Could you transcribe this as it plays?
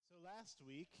Last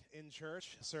week in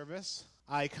church service,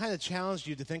 I kind of challenged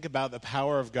you to think about the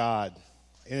power of God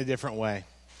in a different way,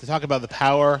 to talk about the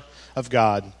power of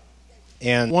God.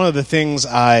 And one of the things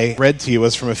I read to you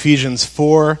was from Ephesians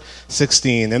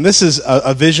 4:16. And this is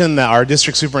a vision that our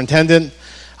district superintendent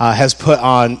God's put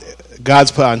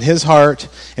on his heart,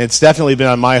 and it's definitely been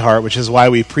on my heart, which is why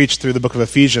we preached through the book of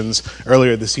Ephesians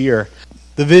earlier this year.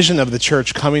 The vision of the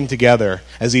church coming together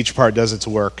as each part does its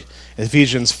work. In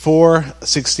Ephesians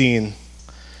 4:16,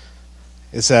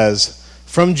 it says,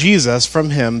 "From Jesus, from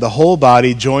him, the whole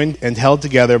body, joined and held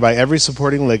together by every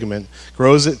supporting ligament,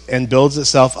 grows it and builds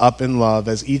itself up in love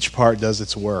as each part does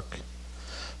its work."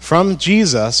 From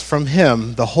Jesus, from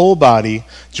him, the whole body,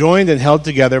 joined and held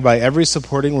together by every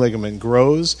supporting ligament,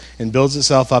 grows and builds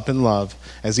itself up in love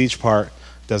as each part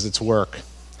does its work.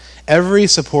 Every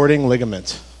supporting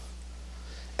ligament,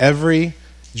 every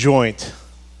joint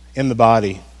in the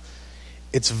body,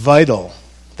 it's vital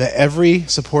that every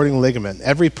supporting ligament,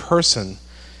 every person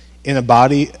in a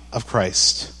body of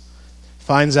Christ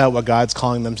finds out what God's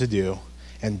calling them to do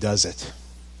and does it.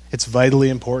 It's vitally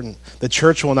important. The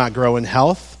church will not grow in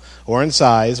health or in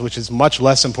size, which is much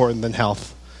less important than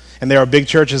health. And there are big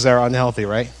churches that are unhealthy,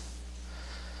 right?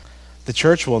 The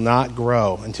church will not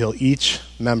grow until each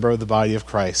member of the body of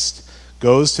Christ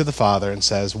goes to the Father and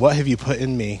says, "What have you put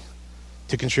in me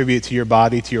to contribute to your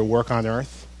body, to your work on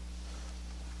earth?"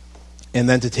 And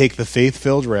then to take the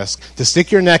faith-filled risk to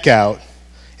stick your neck out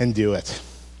and do it.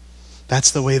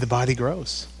 That's the way the body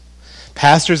grows.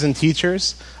 Pastors and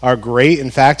teachers are great.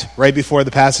 In fact, right before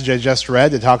the passage I just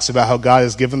read, it talks about how God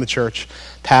has given the church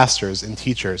pastors and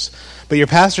teachers. But your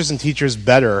pastors and teachers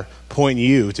better point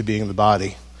you to being the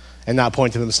body and not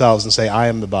point to themselves and say, "I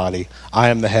am the body, I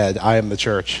am the head, I am the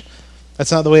church."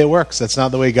 That's not the way it works. That's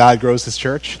not the way God grows his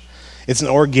church. It's an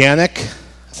organic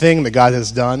thing that God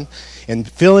has done in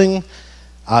filling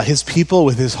his people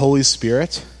with his Holy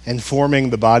Spirit and forming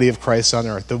the body of Christ on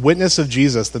earth. The witness of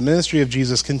Jesus, the ministry of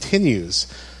Jesus continues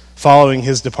following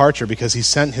his departure because he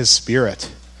sent his Spirit.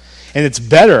 And it's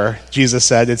better, Jesus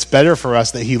said, it's better for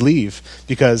us that he leave,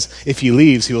 because if he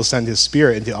leaves, he will send his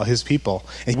Spirit into all his people.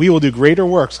 And we will do greater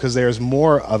works because there is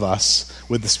more of us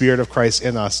with the Spirit of Christ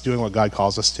in us doing what God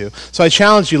calls us to. So I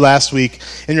challenged you last week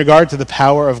in regard to the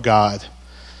power of God.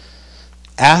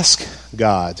 Ask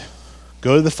God.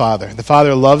 Go to the Father. The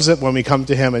Father loves it when we come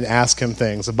to him and ask him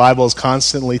things. The Bible is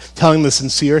constantly telling the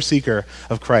sincere seeker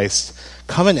of Christ,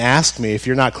 "Come and ask me if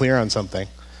you're not clear on something."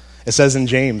 It says in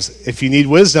James, if you need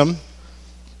wisdom,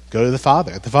 go to the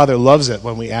Father. The Father loves it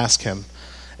when we ask him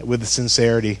with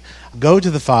sincerity. Go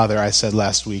to the Father, I said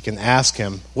last week, and ask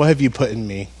him, "What have you put in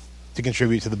me to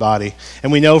contribute to the body?"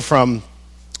 And we know from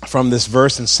this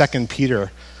verse in 2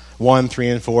 Peter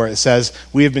 1:3-4, it says,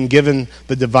 we have been given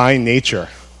the divine nature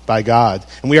by God,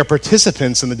 and we are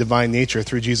participants in the divine nature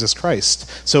through Jesus Christ.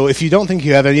 So if you don't think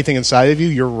you have anything inside of you,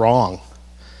 you're wrong.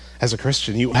 As a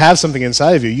Christian, you have something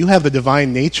inside of you. You have the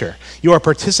divine nature. You are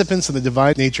participants in the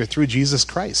divine nature through Jesus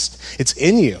Christ. It's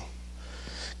in you.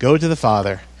 Go to the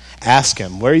Father, ask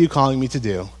him, "What are you calling me to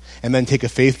do?" And then take a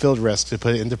faith-filled risk to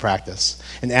put it into practice.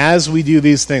 And as we do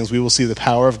these things, we will see the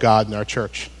power of God in our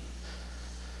church.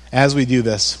 As we do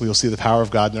this, we will see the power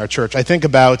of God in our church. I think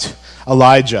about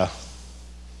Elijah,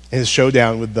 his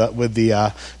showdown with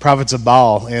the prophets of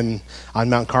Baal on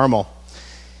Mount Carmel.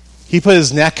 He put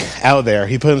his neck out there.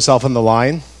 He put himself on the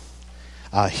line.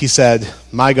 He said,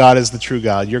 "My God is the true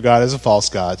God. Your God is a false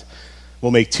God.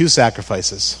 We'll make 2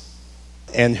 sacrifices.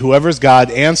 And whoever's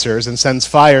God answers and sends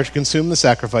fire to consume the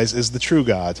sacrifice is the true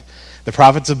God." The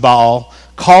prophets of Baal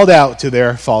called out to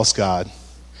their false god.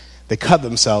 They cut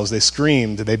themselves. They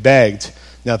screamed. They begged.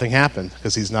 Nothing happened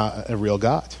because he's not a real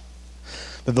God.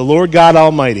 But the Lord God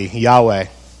Almighty, Yahweh,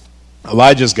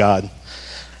 Elijah's God,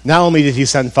 not only did he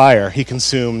send fire, he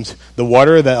consumed the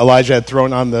water that Elijah had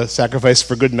thrown on the sacrifice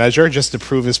for good measure, just to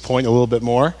prove his point a little bit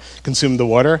more, consumed the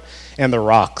water, and the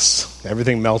rocks.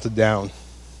 Everything melted down.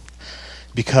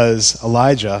 Because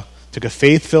Elijah took a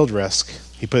faith-filled risk,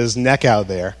 he put his neck out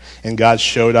there, and God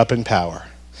showed up in power.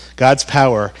 God's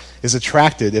power is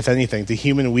attracted, if anything, to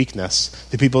human weakness,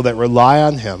 to people that rely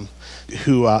on him,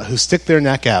 who stick their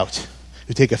neck out,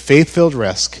 who take a faith-filled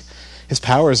risk. His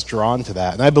power is drawn to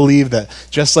that. And I believe that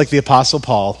just like the Apostle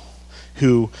Paul,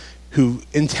 who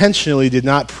intentionally did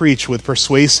not preach with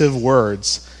persuasive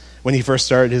words when he first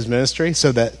started his ministry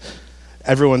so that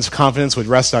everyone's confidence would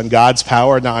rest on God's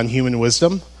power, not on human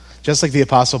wisdom, just like the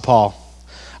Apostle Paul,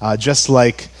 just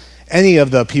like any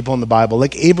of the people in the Bible,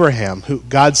 like Abraham, who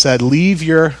God said, "Leave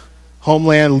your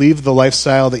homeland, leave the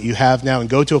lifestyle that you have now, and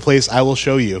go to a place I will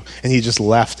show you." And he just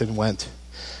left and went.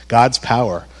 God's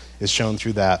power is shown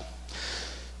through that.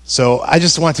 So I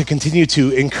just want to continue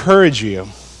to encourage you.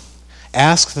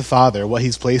 Ask the Father what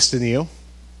he's placed in you,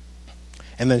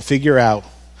 and then figure out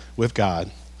with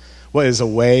God what is a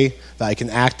way that I can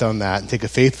act on that and take a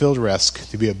faith-filled risk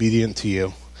to be obedient to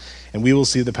you. And we will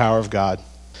see the power of God.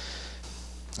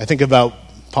 I think about,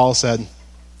 Paul said,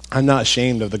 I'm not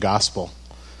ashamed of the gospel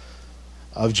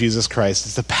of Jesus Christ.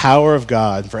 It's the power of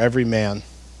God for every man,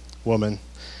 woman,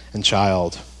 and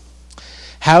child.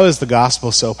 How is the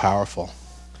gospel so powerful?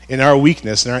 In our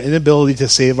weakness, in our inability to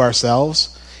save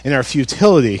ourselves, in our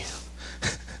futility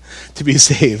to be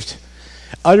saved,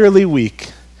 utterly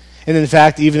weak, and in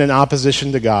fact, even in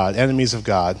opposition to God, enemies of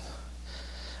God,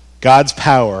 God's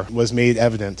power was made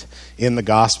evident in the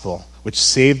gospel, which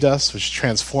saved us, which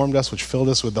transformed us, which filled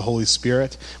us with the Holy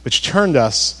Spirit, which turned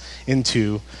us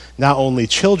into not only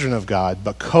children of God,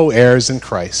 but co-heirs in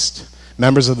Christ,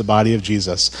 members of the body of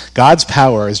Jesus. God's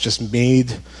power is just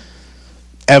made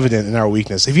evident in our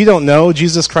weakness. If you don't know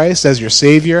Jesus Christ as your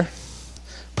Savior,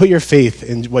 put your faith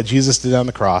in what Jesus did on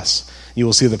the cross. You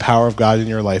will see the power of God in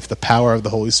your life, the power of the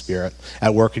Holy Spirit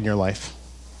at work in your life.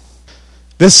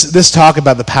 This talk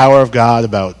about the power of God,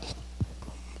 about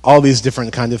all these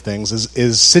different kind of things,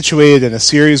 is situated in a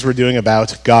series we're doing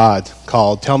about God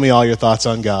called Tell Me All Your Thoughts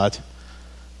on God.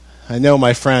 I know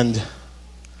my friend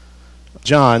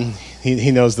John,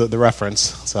 he knows the reference.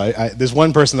 So there's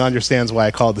one person that understands why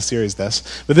I called the series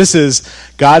this. But this is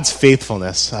God's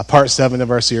faithfulness, part 7 of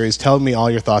our series, Tell Me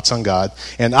All Your Thoughts on God.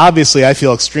 And obviously I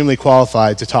feel extremely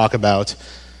qualified to talk about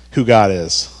who God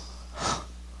is.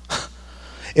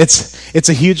 It's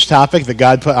a huge topic that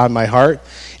God put on my heart,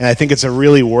 and I think it's a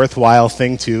really worthwhile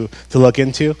thing to look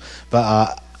into.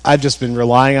 But I've just been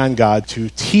relying on God to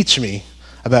teach me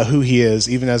about who he is,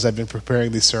 even as I've been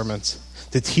preparing these sermons,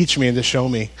 to teach me and to show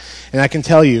me. And I can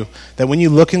tell you that when you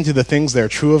look into the things that are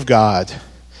true of God,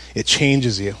 it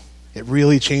changes you. It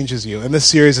really changes you. And this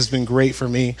series has been great for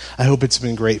me. I hope it's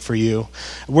been great for you.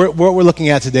 What we're looking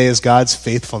at today is God's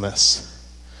faithfulness.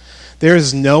 There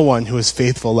is no one who is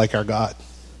faithful like our God.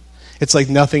 It's like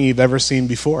nothing you've ever seen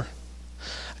before.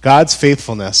 God's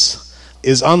faithfulness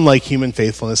is unlike human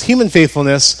faithfulness. Human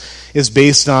faithfulness is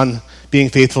based on being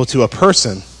faithful to a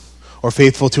person or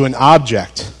faithful to an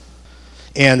object.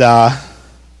 And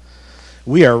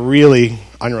we are really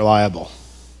unreliable.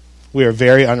 We are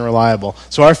very unreliable.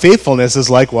 So our faithfulness is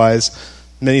likewise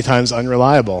many times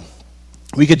unreliable.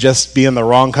 We could just be in the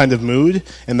wrong kind of mood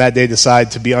and that day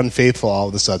decide to be unfaithful all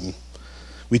of a sudden.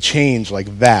 We change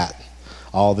like that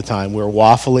all the time. We're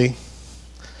waffly.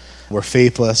 We're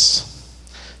faithless.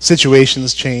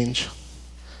 Situations change.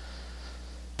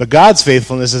 But God's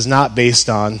faithfulness is not based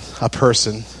on a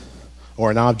person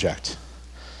or an object.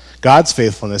 God's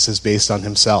faithfulness is based on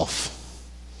himself.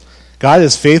 God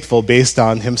is faithful based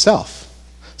on himself.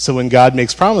 So when God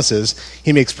makes promises,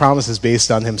 he makes promises based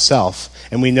on himself.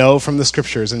 And we know from the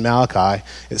scriptures in Malachi,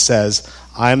 it says,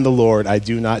 I am the Lord, I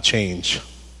do not change.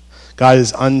 God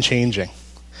is unchanging.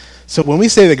 So when we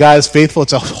say that God is faithful,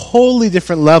 it's a wholly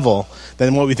different level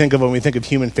than what we think of when we think of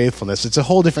human faithfulness. It's a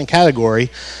whole different category.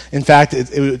 In fact,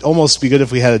 it would almost be good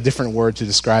if we had a different word to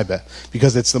describe it,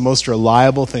 because it's the most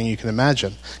reliable thing you can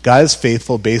imagine. God is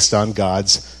faithful based on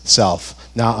God's self,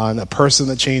 not on a person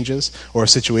that changes, or a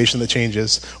situation that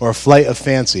changes, or a flight of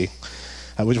fancy,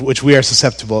 which we are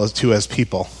susceptible to as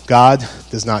people. God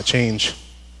does not change.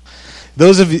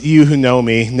 Those of you who know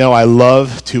me know I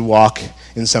love to walk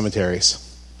in cemeteries.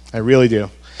 I really do.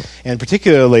 And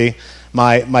particularly,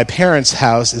 my parents'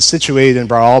 house is situated in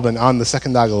Broadalbin on the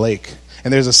Sacandaga Lake.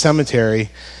 And there's a cemetery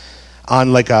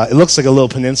on it looks like a little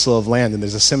peninsula of land, and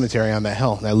there's a cemetery on that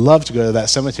hill. And I love to go to that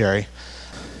cemetery.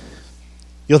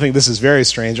 You'll think this is very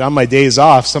strange. On my days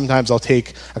off, sometimes I'll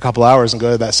take a couple hours and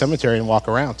go to that cemetery and walk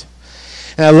around.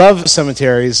 And I love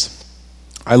cemeteries.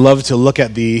 I love to look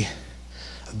at the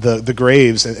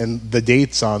graves and the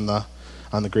dates on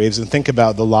the graves and think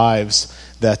about the lives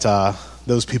that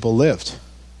those people lived.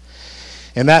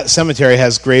 And that cemetery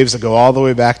has graves that go all the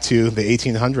way back to the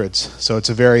 1800s. So it's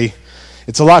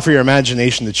a lot for your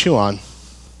imagination to chew on.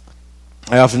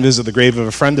 I often visit the grave of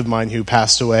a friend of mine who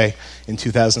passed away in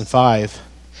 2005.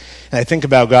 And I think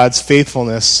about God's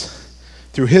faithfulness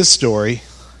through his story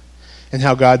and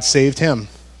how God saved him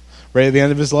right at the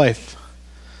end of his life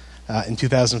in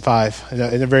 2005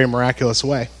 in a very miraculous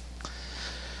way.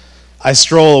 I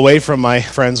stroll away from my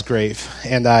friend's grave,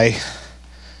 and I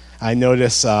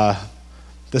notice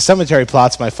the cemetery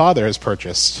plots my father has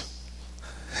purchased.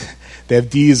 They have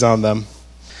D's on them,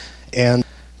 and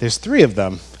there's 3 of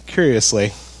them,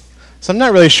 curiously. So I'm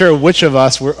not really sure which of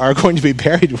us are going to be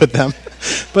buried with them,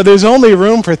 but there's only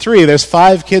room for 3. There's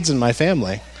 5 kids in my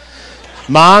family.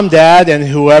 Mom, Dad, and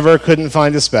whoever couldn't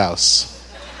find a spouse.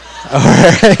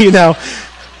 Or,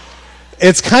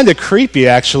 it's kind of creepy,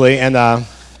 actually. And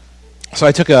so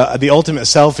I took the ultimate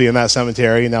selfie in that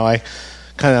cemetery. I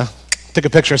kind of took a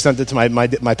picture, sent it to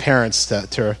my parents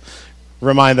to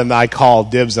remind them that I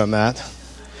called dibs on that.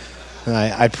 And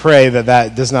I pray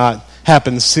that does not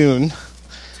happen soon,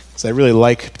 because I really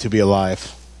like to be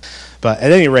alive. But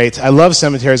at any rate, I love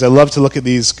cemeteries. I love to look at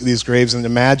these graves and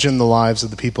imagine the lives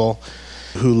of the people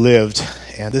who lived.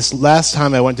 And this last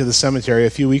time I went to the cemetery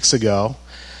a few weeks ago,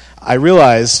 I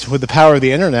realized with the power of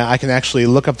the internet, I can actually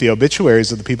look up the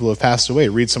obituaries of the people who have passed away,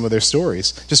 read some of their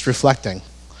stories, just reflecting.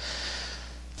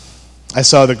 I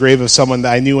saw the grave of someone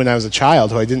that I knew when I was a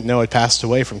child who I didn't know had passed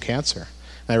away from cancer.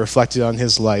 And I reflected on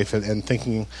his life and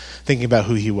thinking about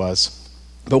who he was.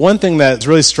 But one thing that's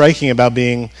really striking about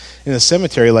being in a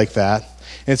cemetery like that,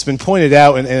 and it's been pointed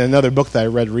out in another book that I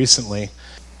read recently,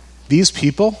 these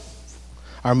people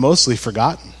are mostly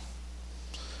forgotten.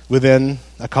 Within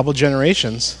a couple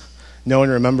generations, no one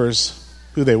remembers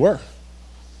who they were.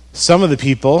 Some of the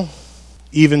people,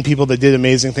 even people that did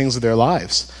amazing things with their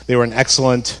lives, they were an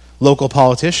excellent local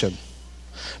politician.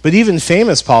 But even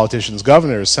famous politicians,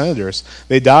 governors, senators,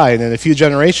 they die, and in a few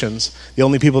generations, the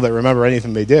only people that remember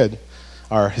anything they did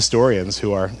are historians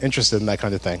who are interested in that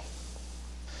kind of thing.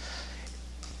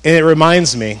 And it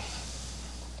reminds me,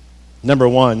 number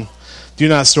one, do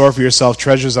not store for yourself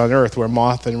treasures on earth where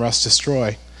moth and rust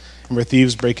destroy, and where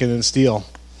thieves break in and steal.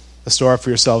 But store up for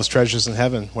yourselves treasures in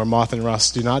heaven where moth and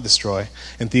rust do not destroy,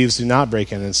 and thieves do not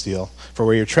break in and steal. For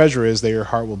where your treasure is, there your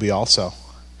heart will be also.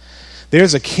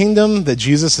 There's a kingdom that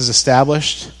Jesus has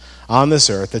established on this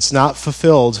earth that's not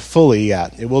fulfilled fully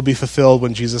yet. It will be fulfilled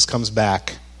when Jesus comes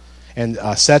back and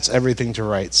sets everything to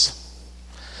rights.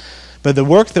 But the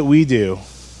work that we do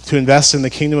to invest in the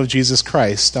kingdom of Jesus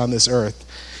Christ on this earth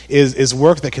is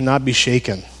work that cannot be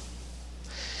shaken.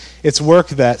 It's work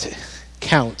that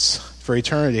counts for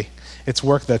eternity. It's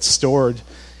work that's stored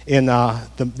in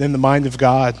the mind of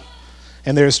God.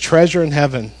 And there's treasure in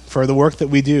heaven for the work that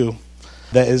we do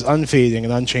that is unfading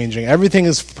and unchanging. Everything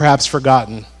is perhaps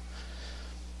forgotten,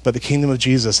 but the kingdom of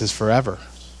Jesus is forever.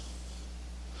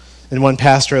 And one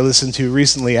pastor I listened to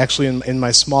recently, actually in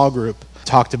my small group,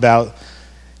 talked about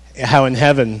how in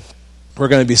heaven we're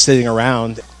going to be sitting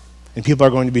around and people are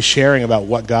going to be sharing about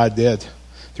what God did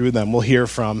through them. We'll hear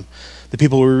from the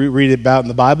people we read about in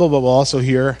the Bible, but we'll also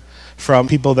hear from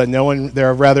people that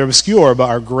they're rather obscure but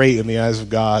are great in the eyes of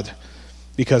God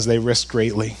because they risked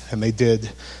greatly and they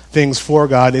did things for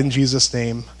God in Jesus'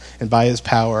 name and by his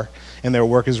power, and their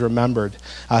work is remembered.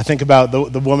 Think about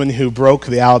the woman who broke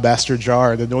the alabaster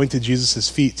jar and anointed Jesus'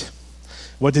 feet.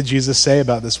 What did Jesus say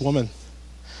about this woman?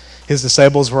 His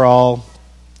disciples were all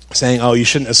saying, oh, you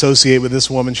shouldn't associate with this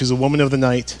woman. She's a woman of the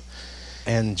night.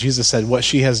 And Jesus said, what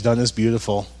she has done is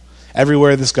beautiful.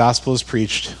 Everywhere this gospel is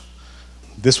preached,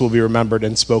 this will be remembered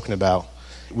and spoken about.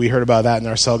 We heard about that in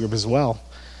our cell group as well.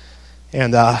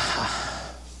 And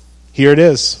here it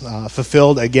is,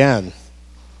 fulfilled again.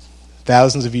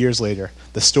 Thousands of years later,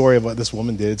 the story of what this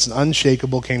woman did. It's an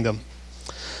unshakable kingdom.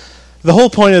 The whole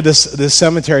point of this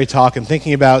cemetery talk and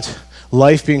thinking about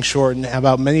life being short and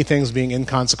about many things being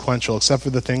inconsequential except for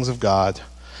the things of God,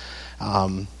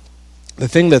 the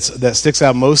thing that sticks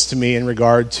out most to me in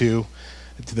regard to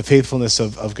the faithfulness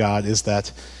of God is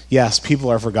that, yes, people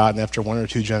are forgotten after one or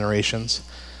two generations.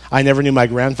 I never knew my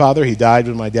grandfather. He died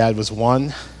when my dad was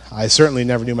 1. I certainly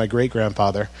never knew my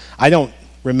great-grandfather. I don't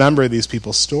remember these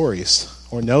people's stories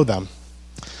or know them.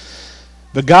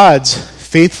 But God's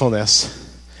faithfulness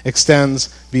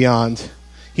extends beyond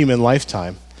human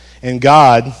lifetime. And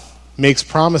God makes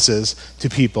promises to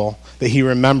people that he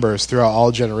remembers throughout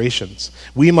all generations.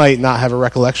 We might not have a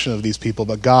recollection of these people,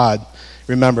 but God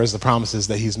remembers the promises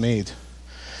that he's made.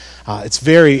 It's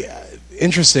very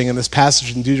interesting in this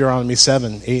passage in Deuteronomy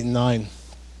 7, 8, and 9.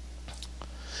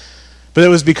 But it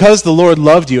was because the Lord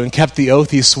loved you and kept the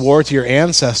oath he swore to your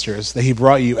ancestors that he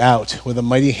brought you out with a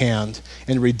mighty hand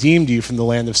and redeemed you from the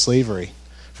land of slavery,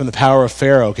 from the power of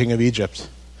Pharaoh, king of Egypt.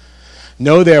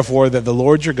 Know therefore that the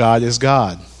Lord your God is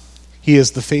God. He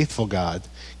is the faithful God,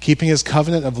 keeping his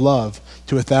covenant of love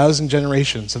to 1,000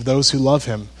 generations of those who love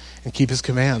him and keep his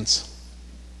commands.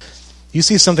 You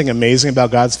see something amazing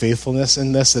about God's faithfulness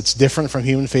in this that's different from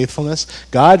human faithfulness?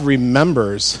 God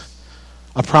remembers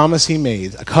a promise he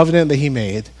made, a covenant that he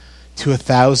made to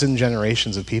 1,000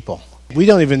 generations of people. We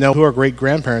don't even know who our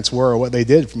great-grandparents were or what they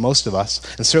did for most of us,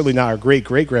 and certainly not our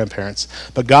great-great-grandparents.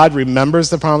 But God remembers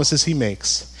the promises he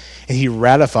makes, And he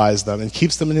ratifies them and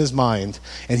keeps them in his mind,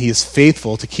 and he is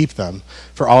faithful to keep them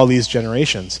for all these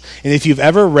generations. And if you've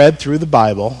ever read through the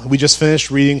Bible, we just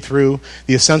finished reading through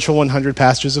the essential 100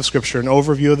 passages of Scripture, an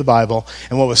overview of the Bible,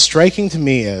 and what was striking to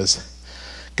me is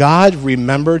God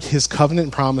remembered his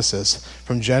covenant promises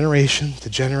from generation to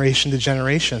generation to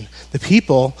generation. The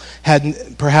people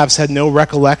perhaps had no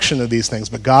recollection of these things,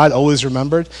 but God always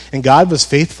remembered, and God was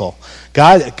faithful.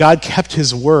 God kept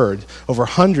his word over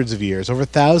hundreds of years, over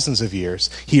thousands of years.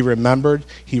 He remembered,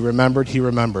 he remembered, he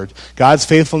remembered. God's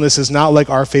faithfulness is not like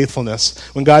our faithfulness.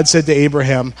 When God said to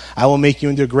Abraham, I will make you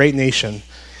into a great nation,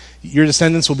 your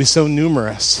descendants will be so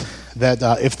numerous that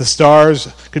if the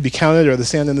stars could be counted or the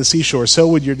sand on the seashore, so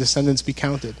would your descendants be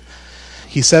counted.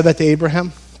 He said that to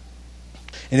Abraham,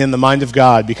 and in the mind of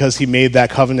God, because he made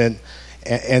that covenant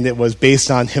and it was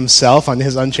based on himself, on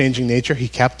his unchanging nature, he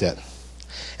kept it.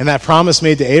 And that promise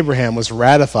made to Abraham was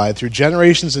ratified through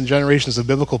generations and generations of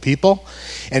biblical people,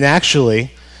 and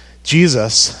actually,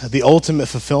 Jesus, the ultimate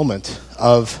fulfillment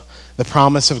of the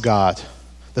promise of God,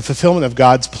 the fulfillment of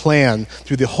God's plan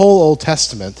through the whole Old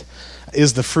Testament,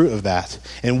 is the fruit of that.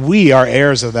 And we are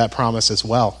heirs of that promise as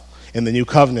well in the new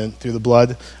covenant through the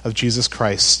blood of Jesus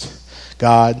Christ.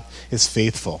 God is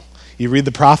faithful. You read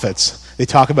the prophets, they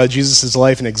talk about Jesus'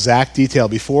 life in exact detail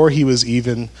before he was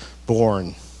even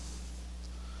born.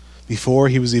 Before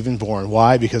he was even born.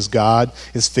 Why? Because God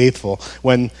is faithful.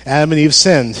 When Adam and Eve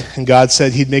sinned, and God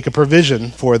said he'd make a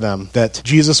provision for them, that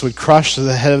Jesus would crush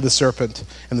the head of the serpent,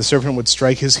 and the serpent would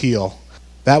strike his heel,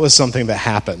 that was something that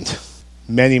happened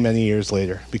many, many years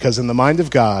later. Because in the mind of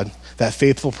God, that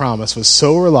faithful promise was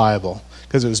so reliable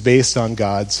because it was based on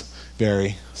God's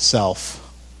very self.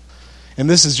 And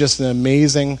this is just an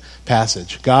amazing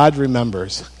passage. God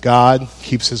remembers. God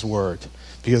keeps his word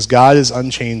because God is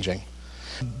unchanging.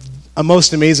 A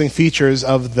most amazing features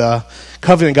of the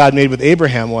covenant God made with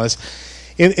Abraham was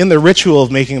in the ritual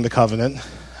of making the covenant,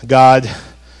 God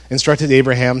instructed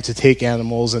Abraham to take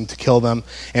animals and to kill them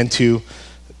and to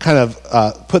kind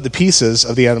of put the pieces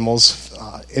of the animals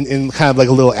in kind of like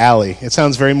a little alley. It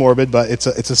sounds very morbid, but it's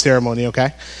a ceremony,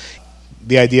 okay?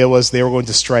 The idea was they were going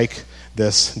to strike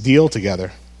this deal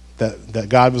together, that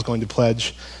God was going to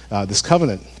pledge this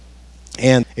covenant.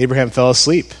 And Abraham fell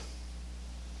asleep.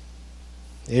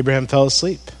 Abraham fell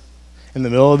asleep. In the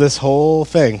middle of this whole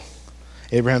thing,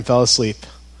 Abraham fell asleep.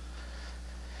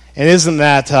 And isn't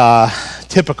that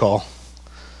typical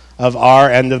of our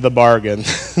end of the bargain?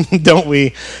 Don't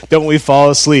we fall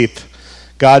asleep?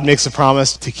 God makes a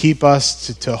promise to keep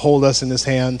us, to hold us in his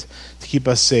hand, to keep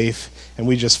us safe, and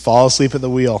we just fall asleep at the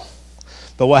wheel.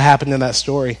 But what happened in that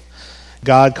story?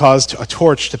 God caused a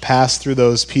torch to pass through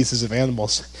those pieces of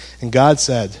animals. And God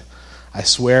said, I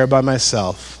swear by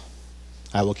myself,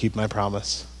 I will keep my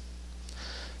promise.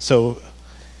 So,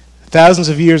 thousands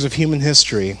of years of human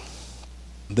history,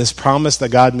 this promise that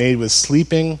God made with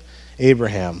sleeping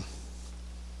Abraham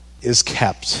is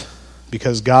kept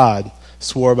because God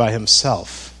swore by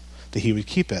himself that he would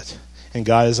keep it. And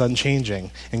God is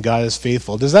unchanging, and God is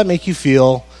faithful. Does that make you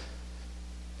feel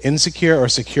insecure or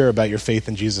secure about your faith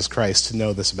in Jesus Christ to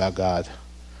know this about God?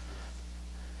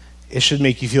 It should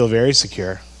make you feel very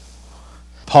secure.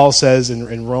 Paul says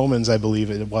in Romans, I believe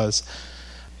it was,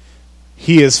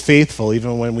 he is faithful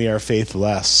even when we are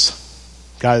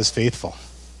faithless. God is faithful.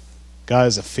 God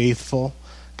is a faithful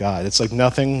God. It's like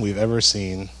nothing we've ever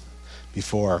seen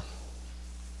before.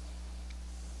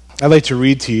 I'd like to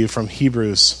read to you from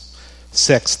Hebrews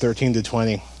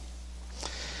 6:13-20.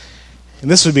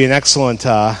 And this would be an excellent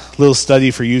little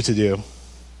study for you to do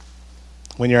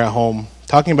when you're at home,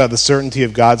 talking about the certainty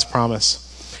of God's promise.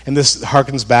 And this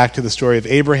harkens back to the story of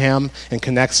Abraham and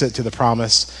connects it to the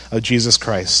promise of Jesus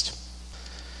Christ.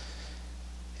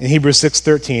 In Hebrews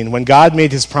 6:13, when God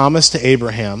made his promise to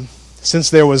Abraham,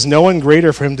 since there was no one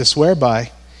greater for him to swear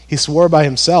by, he swore by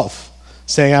himself,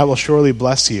 saying, I will surely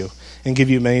bless you and give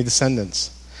you many descendants.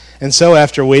 And so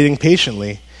after waiting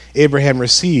patiently, Abraham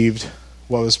received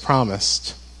what was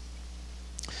promised.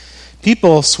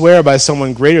 People swear by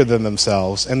someone greater than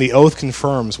themselves, and the oath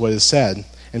confirms what is said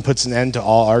and puts an end to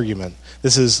all argument.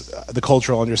 This is the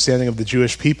cultural understanding of the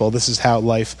Jewish people. This is how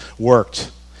life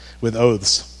worked with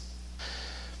oaths.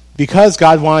 Because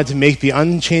God wanted to make the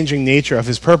unchanging nature of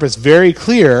his purpose very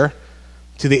clear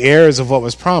to the heirs of what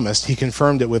was promised, he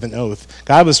confirmed it with an oath.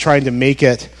 God was trying to make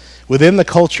it within the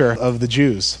culture of the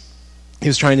Jews. He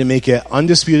was trying to make it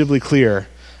undisputably clear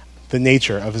the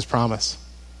nature of his promise.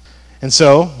 And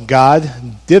so,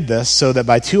 God did this so that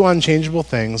by two unchangeable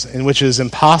things, in which it is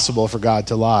impossible for God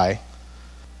to lie,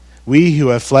 we who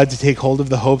have fled to take hold of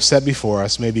the hope set before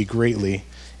us may be greatly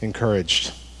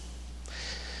encouraged.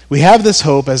 We have this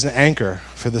hope as an anchor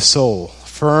for the soul,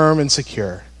 firm and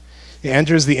secure. It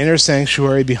enters the inner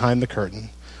sanctuary behind the curtain,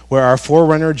 where our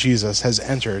forerunner Jesus has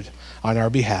entered on our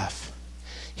behalf.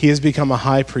 He has become a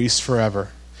high priest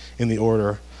forever in the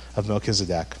order of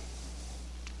Melchizedek.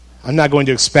 I'm not going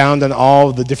to expound on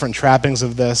all the different trappings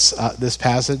of this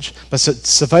passage, but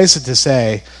suffice it to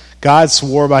say, God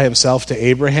swore by himself to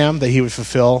Abraham that he would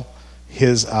fulfill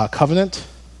his covenant,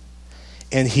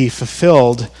 and he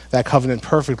fulfilled that covenant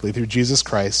perfectly through Jesus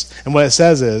Christ. And what it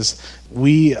says is,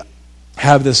 we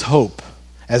have this hope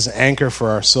as an anchor for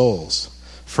our souls,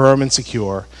 firm and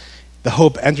secure. The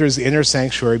hope enters the inner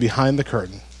sanctuary behind the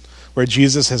curtain, where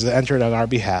Jesus has entered on our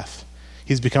behalf.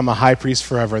 He's become a high priest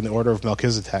forever in the order of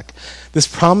Melchizedek. This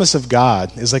promise of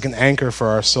God is like an anchor for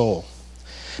our soul.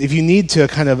 If you need to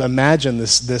kind of imagine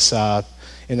this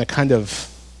in a kind of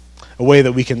a way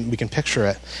that we can picture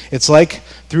it, it's like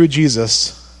through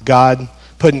Jesus, God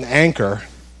put an anchor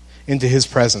into his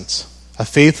presence, a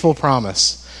faithful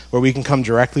promise where we can come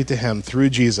directly to him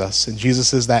through Jesus, and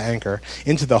Jesus is that anchor,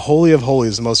 into the Holy of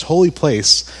Holies, the most holy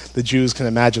place the Jews can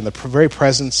imagine, the very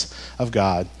presence of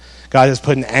God. God has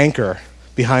put an anchor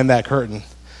behind that curtain,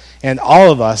 and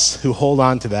all of us who hold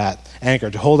on to that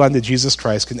anchor, to hold on to Jesus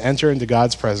Christ, can enter into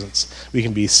God's presence. We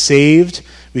can be saved,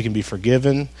 we can be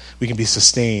forgiven, we can be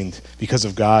sustained because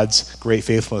of God's great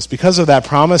faithfulness. Because of that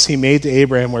promise he made to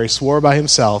Abraham where he swore by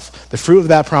himself, the fruit of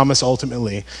that promise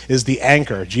ultimately is the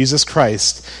anchor, Jesus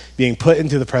Christ, being put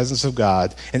into the presence of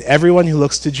God. And everyone who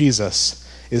looks to Jesus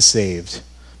is saved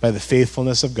by the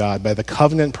faithfulness of God, by the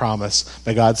covenant promise,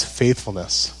 by God's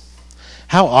faithfulness.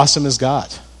 How awesome is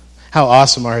God? How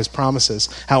awesome are his promises?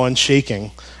 How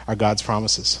unshaking are God's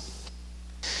promises?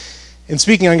 In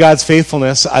speaking on God's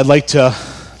faithfulness, I'd like to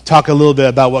talk a little bit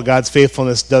about what God's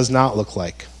faithfulness does not look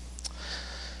like.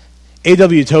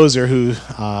 A.W. Tozer, who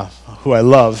I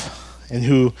love, and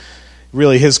who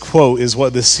really his quote is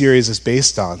what this series is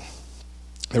based on,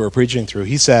 that we're preaching through.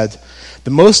 He said,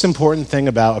 "The most important thing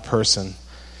about a person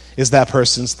is that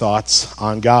person's thoughts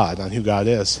on God, on who God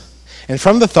is. And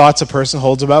from the thoughts a person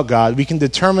holds about God, we can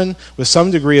determine with some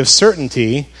degree of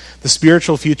certainty the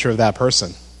spiritual future of that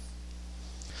person."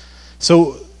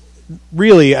 So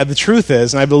really, the truth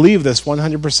is, and I believe this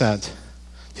 100%,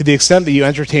 to the extent that you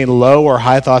entertain low or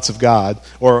high thoughts of God,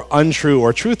 or untrue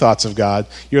or true thoughts of God,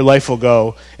 your life will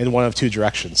go in one of two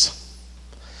directions.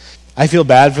 I feel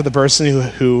bad for the person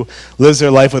who lives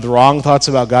their life with wrong thoughts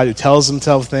about God, who tells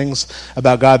themselves things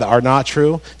about God that are not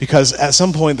true, because at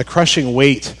some point the crushing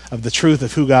weight of the truth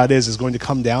of who God is going to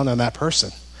come down on that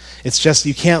person. It's just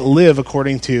you can't live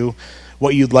according to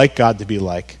what you'd like God to be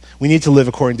like. We need to live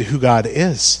according to who God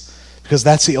is, because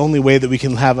that's the only way that we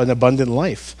can have an abundant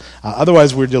life.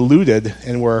 Otherwise we're deluded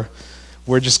and we're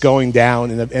just going down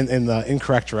in the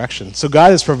incorrect direction. So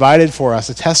God has provided for us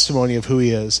a testimony of who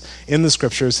he is in the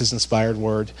Scriptures, his inspired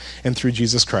word, and through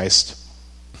Jesus Christ.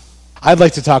 I'd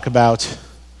like to talk about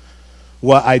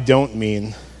what I don't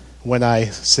mean when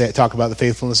I talk about the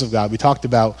faithfulness of God. We talked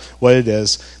about what it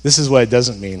is. This is what it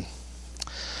doesn't mean.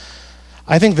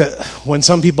 I think that when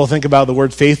some people think about the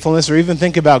word faithfulness or even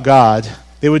think about God,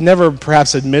 they would never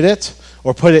perhaps admit it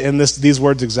or put it in these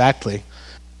words exactly.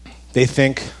 They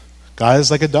think God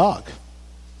is like a dog.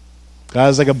 God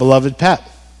is like a beloved pet.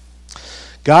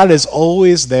 God is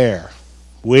always there,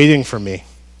 waiting for me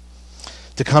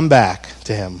to come back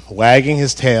to him, wagging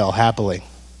his tail happily.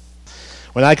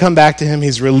 When I come back to him,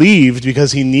 he's relieved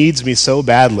because he needs me so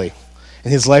badly,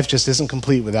 and his life just isn't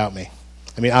complete without me.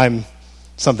 I mean, I'm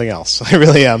something else. I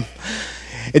really am.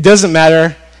 It doesn't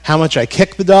matter how much I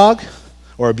kick the dog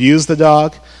or abuse the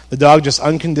dog. The dog just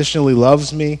unconditionally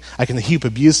loves me. I can heap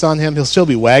abuse on him. He'll still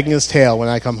be wagging his tail when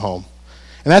I come home.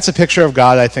 And that's a picture of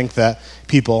God I think that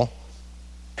people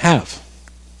have.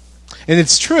 And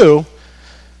it's true.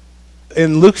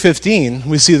 In Luke 15,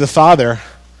 we see the father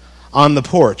on the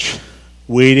porch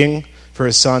waiting for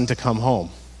his son to come home.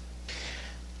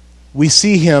 We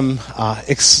see him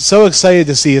so excited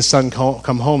to see his son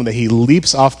come home that he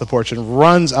leaps off the porch and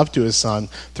runs up to his son,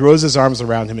 throws his arms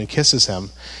around him and kisses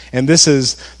him. And this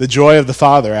is the joy of the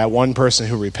father at one person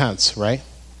who repents, right?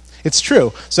 It's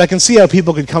true. So I can see how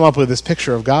people could come up with this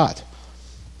picture of God.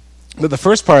 But the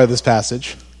first part of this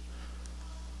passage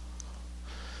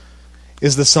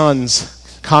is the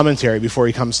son's commentary before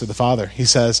he comes to the father. He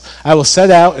says, "I will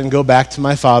set out and go back to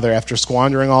my father after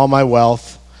squandering all my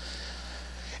wealth.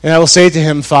 And I will say to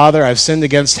him, 'Father, I've sinned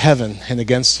against heaven and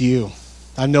against you.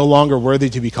 I'm no longer worthy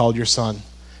to be called your son.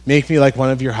 Make me like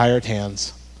one of your hired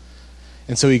hands.'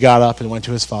 And so he got up and went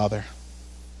to his father."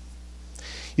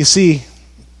 You see,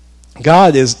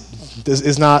 God is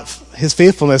not, his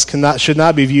faithfulness should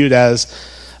not be viewed as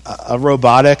a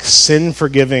robotic,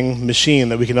 sin-forgiving machine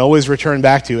that we can always return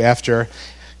back to after,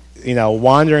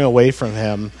 wandering away from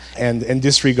him and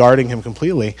disregarding him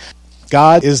completely.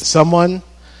 God is someone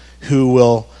who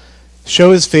will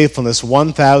show his faithfulness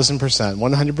 1,000%,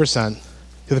 100%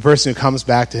 to the person who comes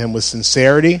back to him with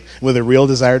sincerity, with a real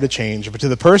desire to change. But to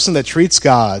the person that treats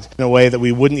God in a way that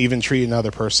we wouldn't even treat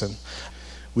another person,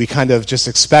 we kind of just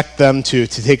expect them to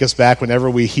take us back whenever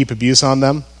we heap abuse on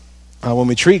them. When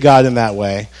we treat God in that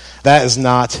way, that is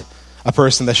not a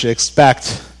person that should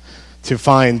expect to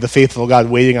find the faithful God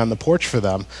waiting on the porch for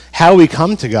them. How we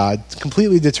come to God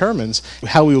completely determines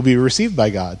how we will be received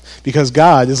by God, because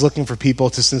God is looking for people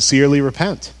to sincerely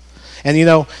repent.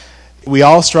 And we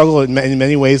all struggle in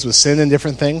many ways with sin and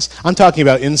different things. I'm talking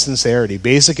about insincerity,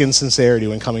 basic insincerity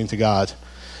when coming to God.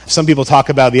 Some people talk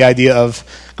about the idea of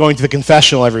going to the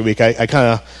confessional every week. I kind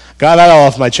of got that all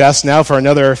off my chest now for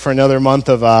another month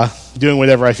of doing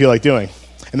whatever I feel like doing.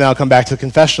 And then I'll come back to the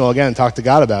confessional again and talk to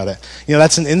God about it.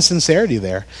 That's an insincerity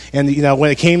there. And,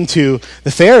 when it came to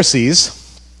the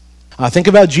Pharisees, think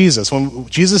about Jesus. When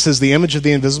Jesus is the image of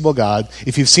the invisible God,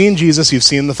 if you've seen Jesus, you've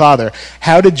seen the Father.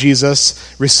 How did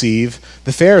Jesus receive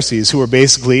the Pharisees, who were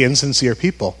basically insincere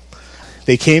people?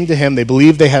 They came to him, they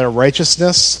believed they had a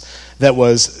righteousness that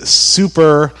was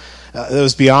that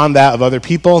was beyond that of other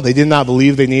people. They did not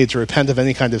believe they needed to repent of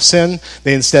any kind of sin.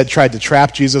 They instead tried to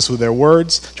trap Jesus with their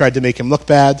words, tried to make him look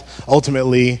bad,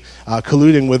 ultimately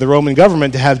colluding with the Roman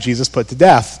government to have Jesus put to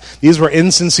death. These were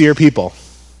insincere people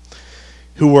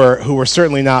who were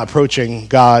certainly not approaching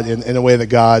God in a way that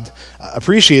God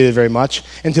appreciated very much.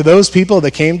 And to those people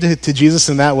that came to Jesus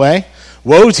in that way,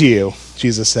 woe to you,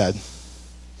 Jesus said,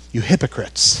 you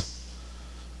hypocrites.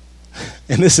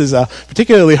 And this is a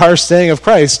particularly harsh saying of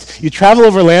Christ. You travel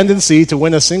over land and sea to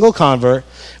win a single convert.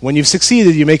 When you've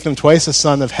succeeded, you make them twice the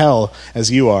son of hell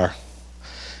as you are.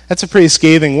 That's a pretty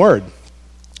scathing word,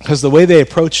 because the way they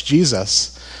approached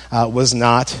Jesus was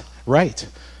not right.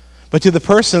 But to the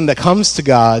person that comes to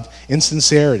God in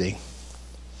sincerity,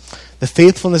 the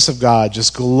faithfulness of God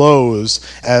just glows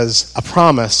as a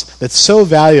promise that's so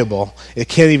valuable, it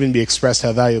can't even be expressed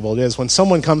how valuable it is. When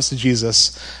someone comes to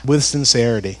Jesus with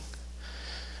sincerity,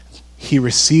 he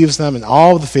receives them, and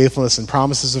all of the faithfulness and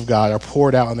promises of God are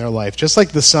poured out in their life. Just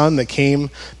like the son that came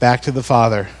back to the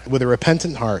Father with a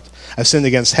repentant heart. I've sinned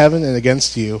against heaven and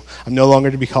against you. I'm no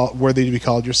longer worthy to be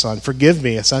called your son. Forgive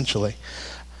me, essentially.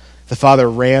 The Father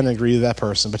ran and greeted that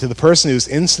person. But to the person who's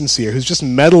insincere, who's just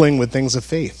meddling with things of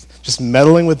faith,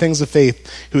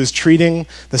 who is treating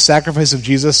the sacrifice of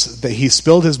Jesus, that he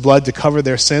spilled his blood to cover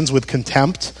their sins, with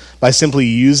contempt by simply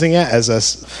using it as a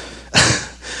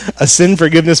sin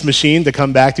forgiveness machine to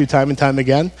come back to time and time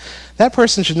again, that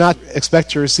person should not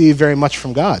expect to receive very much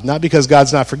from God. Not because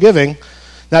God's not forgiving,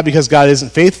 not because God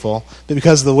isn't faithful, but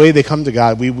because of the way they come to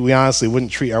God. We honestly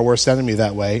wouldn't treat our worst enemy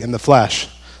that way in the flesh.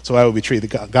 So why would we treat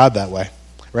God that way,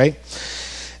 right?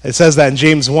 It says that in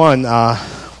James 1,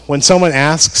 when someone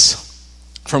asks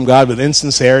from God with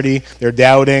insincerity, they're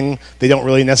doubting, they don't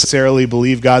really necessarily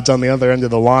believe God's on the other end of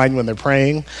the line when they're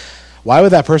praying, why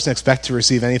would that person expect to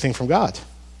receive anything from God?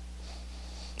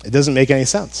 It doesn't make any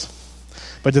sense.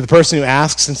 But to the person who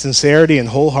asks in sincerity and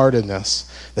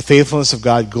wholeheartedness, the faithfulness of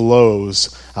God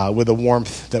glows with a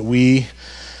warmth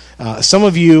that some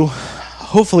of you,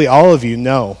 hopefully all of you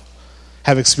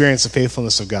have experienced the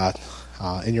faithfulness of God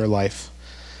in your life.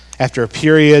 After a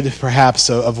period, perhaps,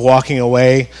 of walking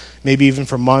away, maybe even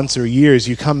for months or years,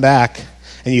 you come back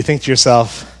and you think to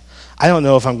yourself, I don't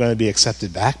know if I'm going to be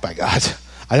accepted back by God.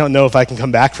 I don't know if I can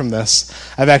come back from this.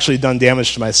 I've actually done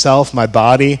damage to myself, my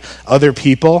body, other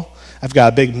people. I've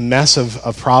got a big mess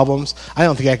of problems. I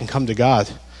don't think I can come to God.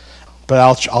 But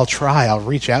I'll try. I'll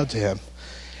reach out to him.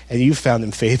 And you found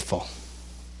him faithful.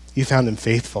 You found him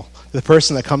faithful. The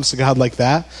person that comes to God like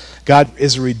that, God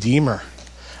is a redeemer.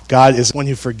 God is one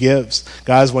who forgives.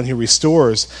 God is one who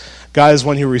restores. God is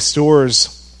one who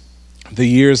restores the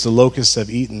years the locusts have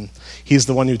eaten. He's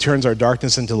the one who turns our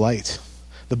darkness into light.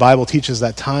 The Bible teaches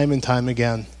that time and time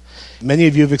again. Many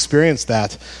of you have experienced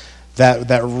that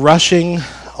rushing,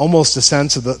 almost a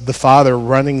sense of the Father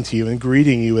running to you and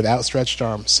greeting you with outstretched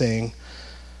arms, saying,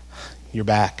 you're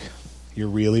back. You're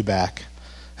really back.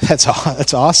 That's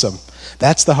awesome.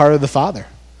 That's the heart of the Father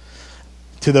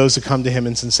to those who come to him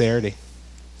in sincerity.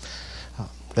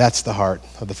 That's the heart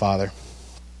of the Father.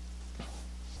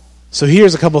 So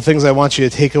here's a couple of things I want you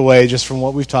to take away just from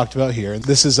what we've talked about here.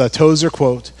 This is a Tozer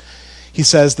quote. He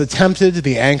says, the tempted,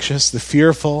 the anxious, the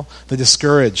fearful, the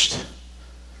discouraged.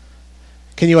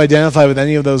 Can you identify with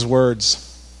any of those words?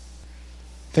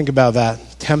 Think about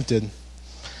that. Tempted.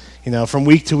 From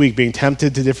week to week, being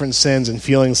tempted to different sins and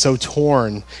feeling so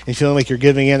torn and feeling like you're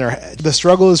giving in. Or the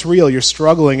struggle is real. You're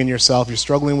struggling in yourself. You're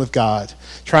struggling with God,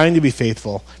 trying to be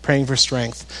faithful, praying for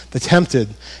strength. The tempted,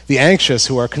 the anxious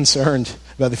who are concerned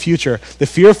about the future, the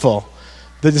fearful,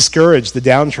 the discouraged, the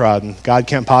downtrodden. God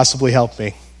can't possibly help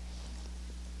me.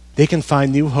 They can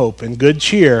find new hope and good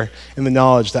cheer in the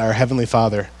knowledge that our Heavenly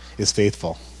Father is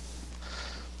faithful.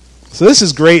 So this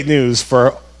is great news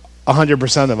for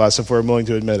 100% of us if we're willing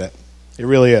to admit it. It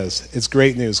really is. It's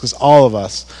great news because all of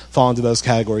us fall into those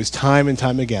categories time and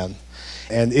time again.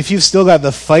 And if you've still got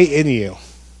the fight in you,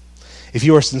 if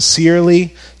you are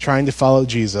sincerely trying to follow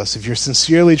Jesus, if you're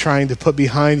sincerely trying to put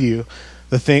behind you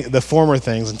the former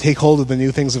things and take hold of the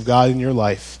new things of God in your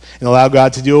life and allow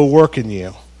God to do a work in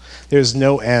you, there's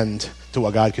no end to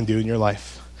what God can do in your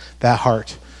life. That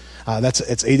heart.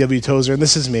 It's A.W. Tozer, and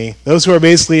this is me. Those who are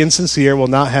basically insincere will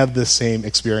not have this same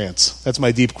experience. That's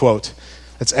my deep quote.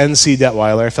 That's N.C.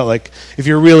 Detweiler. I felt like if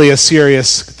you're really a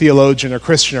serious theologian or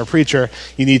Christian or preacher,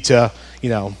 you need to,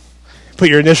 put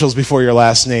your initials before your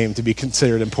last name to be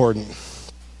considered important.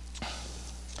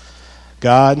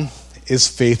 God is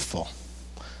faithful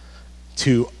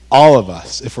to all of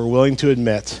us if we're willing to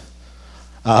admit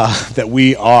that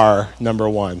we are number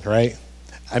one, right?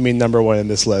 I mean number one in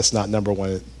this list, not number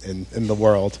one in the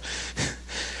world.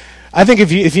 I think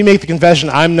if you make the confession,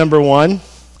 I'm number one,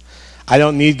 I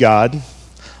don't need God,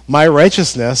 my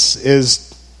righteousness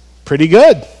is pretty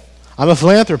good. I'm a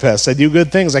philanthropist. I do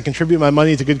good things. I contribute my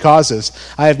money to good causes.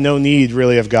 I have no need,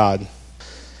 really, of God.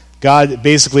 God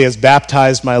basically has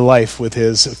baptized my life with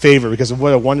his favor because of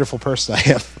what a wonderful person I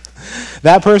am.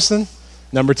 That person,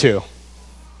 number two,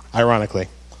 ironically.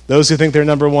 Those who think they're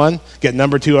number one get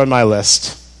number two on my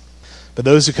list. But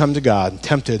those who come to God,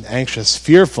 tempted, anxious,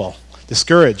 fearful,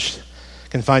 discouraged,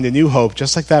 can find a new hope,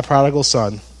 just like that prodigal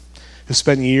son who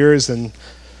spent years in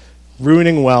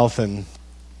ruining wealth and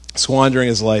squandering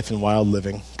his life in wild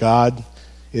living. God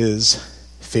is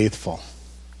faithful.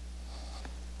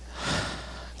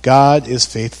 God is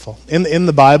faithful. In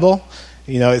the Bible,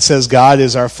 it says God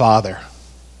is our Father.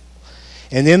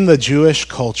 And in the Jewish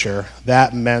culture,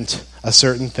 that meant a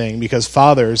certain thing because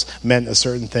fathers meant a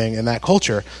certain thing in that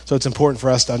culture. So it's important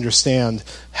for us to understand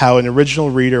how an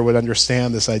original reader would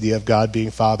understand this idea of God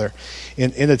being Father.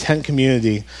 In a tent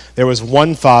community, there was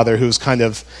one father who was kind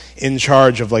of in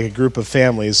charge of like a group of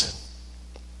families,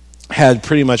 had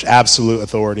pretty much absolute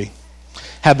authority,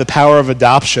 had the power of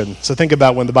adoption. So think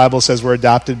about when the Bible says we're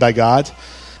adopted by God,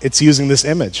 it's using this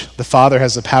image. The father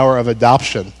has the power of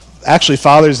adoption. Actually,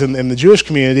 fathers in the Jewish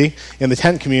community, in the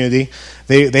tent community,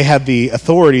 they had the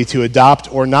authority to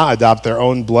adopt or not adopt their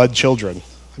own blood children.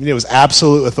 I mean, it was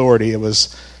absolute authority. It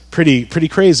was pretty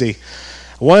crazy.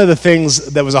 One of the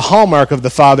things that was a hallmark of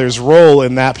the father's role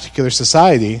in that particular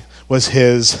society was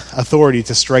his authority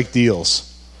to strike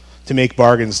deals, to make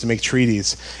bargains, to make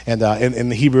treaties. And in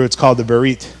the Hebrew, it's called the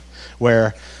berit,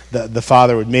 where the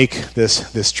father would make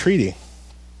this treaty.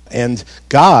 And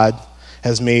God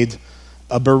has made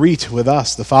a berit with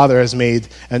us. The Father has made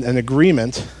an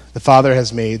agreement. The Father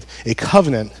has made a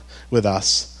covenant with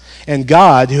us. And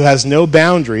God, who has no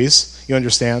boundaries, you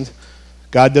understand,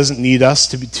 God doesn't need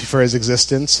us for his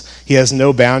existence. He has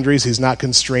no boundaries. He's not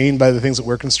constrained by the things that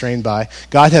we're constrained by.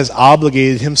 God has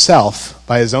obligated himself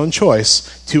by his own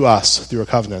choice to us through a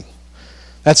covenant.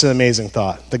 That's an amazing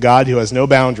thought. The God who has no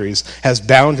boundaries has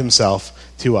bound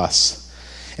himself to us.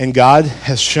 And God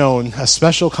has shown a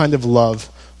special kind of love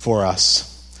for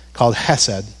us, called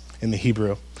Hesed in the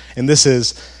Hebrew. And this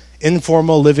is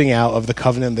informal living out of the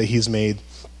covenant that he's made.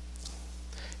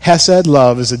 Hesed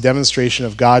love is a demonstration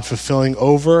of God fulfilling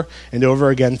over and over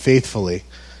again faithfully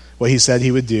what he said he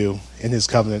would do in his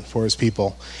covenant for his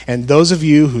people. And those of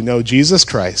you who know Jesus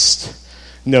Christ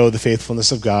know the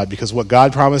faithfulness of God, because what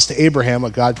God promised to Abraham,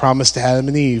 what God promised to Adam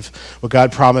and Eve, what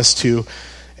God promised to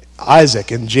Isaac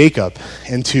and Jacob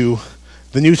and to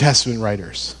the New Testament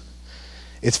writers,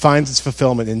 it finds its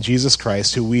fulfillment in Jesus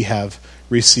Christ, who we have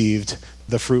received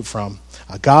the fruit from.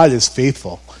 God is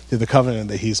faithful to the covenant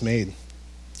that he's made.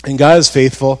 And God is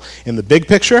faithful in the big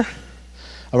picture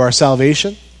of our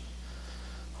salvation.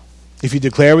 If you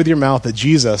declare with your mouth that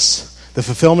Jesus, the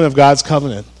fulfillment of God's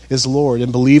covenant, is Lord,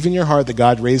 and believe in your heart that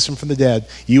God raised him from the dead,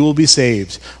 you will be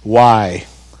saved. Why?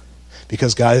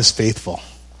 Because God is faithful.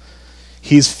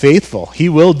 He's faithful. He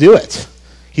will do it.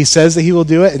 He says that he will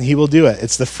do it, and he will do it.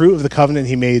 It's the fruit of the covenant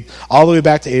he made all the way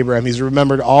back to Abraham. He's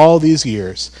remembered all these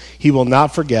years. He will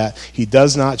not forget. He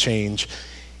does not change.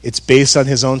 It's based on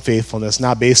his own faithfulness,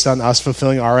 not based on us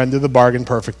fulfilling our end of the bargain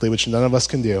perfectly, which none of us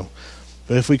can do.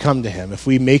 But if we come to him, if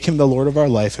we make him the Lord of our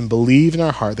life and believe in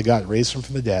our heart that God raised him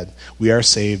from the dead, we are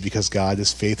saved because God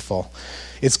is faithful.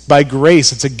 It's by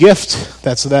grace. It's a gift.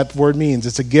 That's what that word means.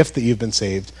 It's a gift that you've been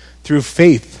saved through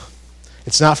faith.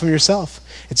 It's not from yourself.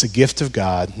 It's a gift of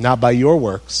God, not by your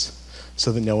works,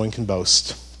 so that no one can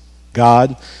boast.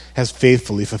 God has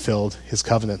faithfully fulfilled his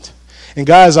covenant. And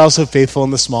God is also faithful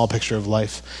in the small picture of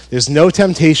life. There's no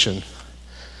temptation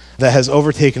that has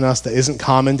overtaken us that isn't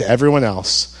common to everyone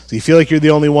else. So you feel like you're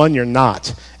the only one? You're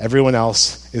not. Everyone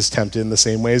else is tempted in the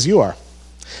same way as you are.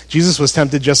 Jesus was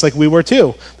tempted just like we were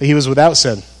too, but he was without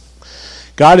sin.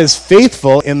 God is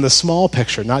faithful in the small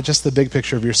picture, not just the big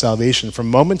picture of your salvation. From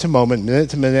moment to moment, minute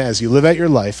to minute, as you live out your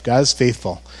life, God is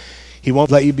faithful. He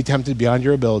won't let you be tempted beyond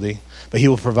your ability, but he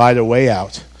will provide a way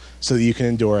out so that you can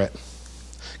endure it.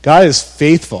 God is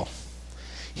faithful.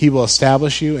 He will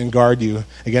establish you and guard you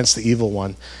against the evil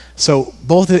one. So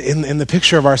both in the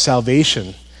picture of our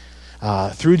salvation,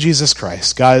 through Jesus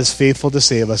Christ, God is faithful to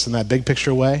save us in that big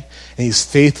picture way, and he's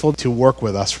faithful to work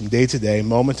with us from day to day,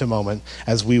 moment to moment,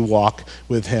 as we walk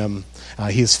with him.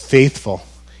 He is faithful.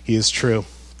 He is true.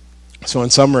 So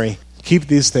in summary, keep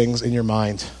these things in your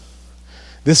mind.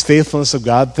 This faithfulness of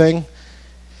God thing,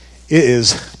 it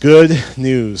is good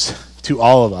news to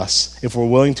all of us if we're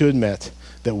willing to admit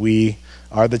that we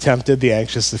are the tempted, the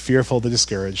anxious, the fearful, the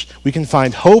discouraged. We can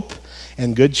find hope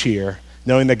and good cheer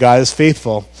knowing that God is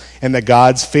faithful, and that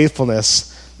God's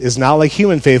faithfulness is not like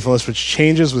human faithfulness, which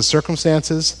changes with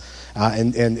circumstances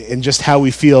and just how we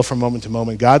feel from moment to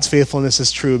moment. God's faithfulness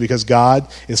is true because God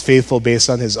is faithful based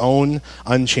on his own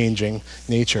unchanging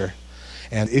nature.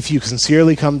 And if you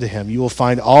sincerely come to him, you will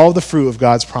find all the fruit of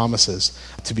God's promises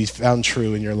to be found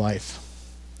true in your life.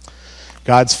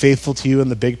 God's faithful to you in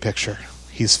the big picture.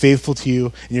 He's faithful to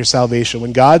you in your salvation.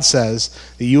 When God says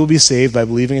that you will be saved by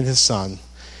believing in his Son,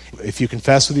 if you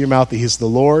confess with your mouth that he's the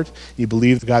Lord, you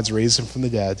believe that God's raised him from the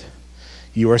dead,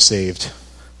 you are saved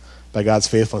by God's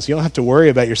faithfulness. You don't have to worry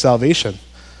about your salvation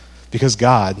because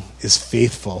God is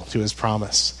faithful to his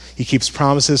promise. He keeps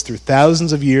promises through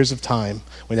thousands of years of time.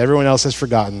 When everyone else has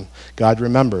forgotten, God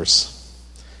remembers.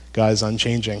 God is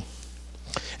unchanging.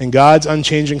 And God's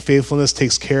unchanging faithfulness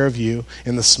takes care of you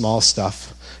in the small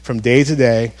stuff. From day to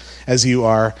day, as you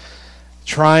are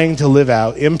trying to live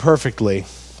out imperfectly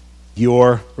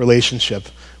your relationship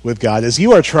with God, as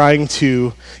you are trying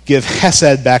to give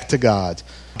hesed back to God.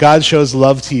 God shows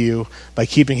love to you by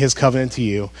keeping his covenant to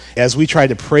you. As we try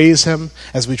to praise him,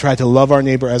 as we try to love our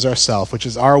neighbor as ourselves, which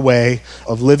is our way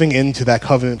of living into that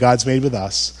covenant God's made with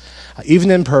us,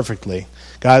 even imperfectly,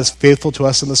 God is faithful to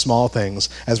us in the small things.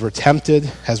 As we're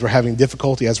tempted, as we're having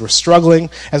difficulty, as we're struggling,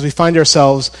 as we find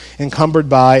ourselves encumbered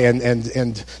by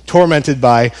and tormented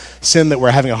by sin that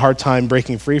we're having a hard time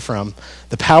breaking free from,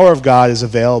 the power of God is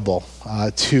available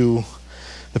to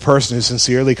the person who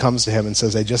sincerely comes to him and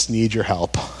says, I just need your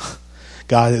help.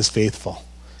 God is faithful.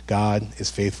 God is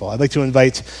faithful. I'd like to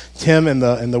invite Tim and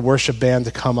the worship band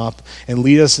to come up and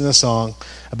lead us in a song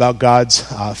about God's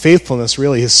faithfulness,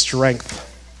 really his strength,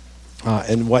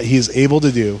 and what he's able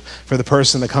to do for the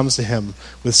person that comes to him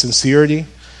with sincerity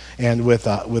and with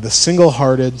a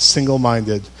single-hearted,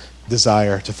 single-minded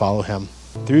desire to follow him.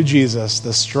 Through Jesus,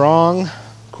 the strong,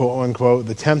 quote-unquote,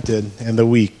 the tempted, and the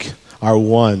weak are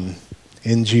one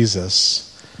in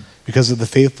Jesus because of the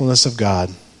faithfulness of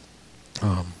God.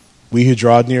 We who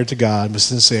draw near to God with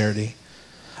sincerity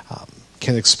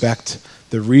can expect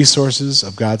the resources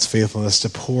of God's faithfulness to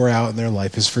pour out in their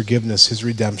life, his forgiveness, his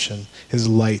redemption, his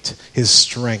light, his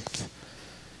strength,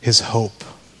 his hope.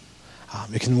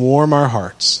 It can warm our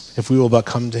hearts if we will but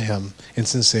come to him in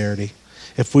sincerity,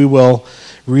 if we will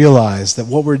realize that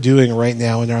what we're doing right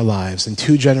now in our lives, in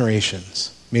 2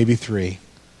 generations, maybe 3,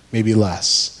 maybe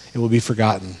less, it will be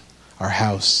forgotten. Our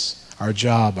house, our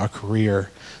job, our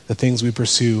career, the things we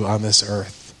pursue on this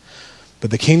earth.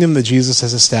 But the kingdom that Jesus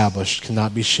has established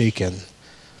cannot be shaken.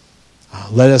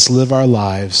 Let us live our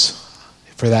lives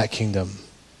for that kingdom,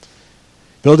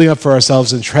 building up for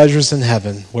ourselves in treasures in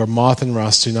heaven where moth and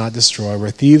rust do not destroy, where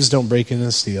thieves don't break in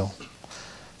and steal.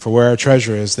 For where our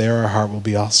treasure is, there our heart will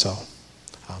be also.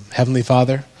 Heavenly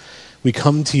Father, we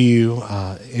come to you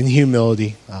in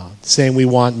humility, saying we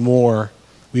want more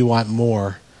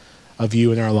of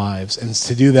you in our lives. And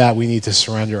to do that, we need to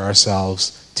surrender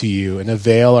ourselves to you and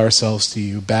avail ourselves to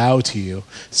you, bow to you,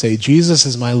 say, Jesus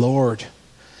is my Lord.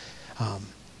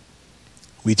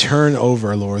 We turn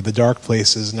over, Lord, the dark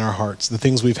places in our hearts, the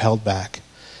things we've held back,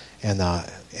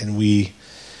 and we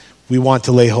want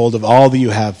to lay hold of all that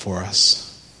you have for us,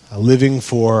 living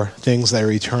for things that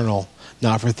are eternal,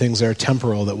 not for things that are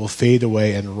temporal that will fade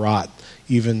away and rot,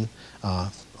 even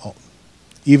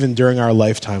during our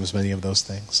lifetimes, many of those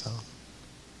things.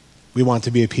 We want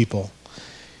to be a people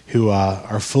who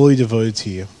are fully devoted to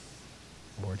you,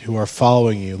 Lord, who are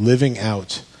following you, living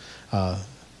out,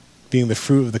 being the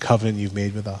fruit of the covenant you've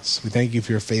made with us. We thank you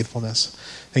for your faithfulness.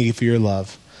 Thank you for your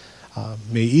love.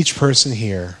 May each person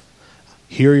here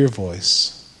hear your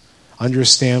voice,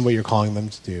 understand what you're calling them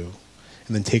to do,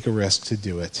 and then take a risk to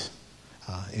do it.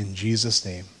 In Jesus'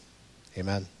 name,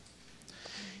 amen.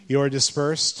 You are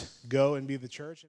dispersed. Go and be the church.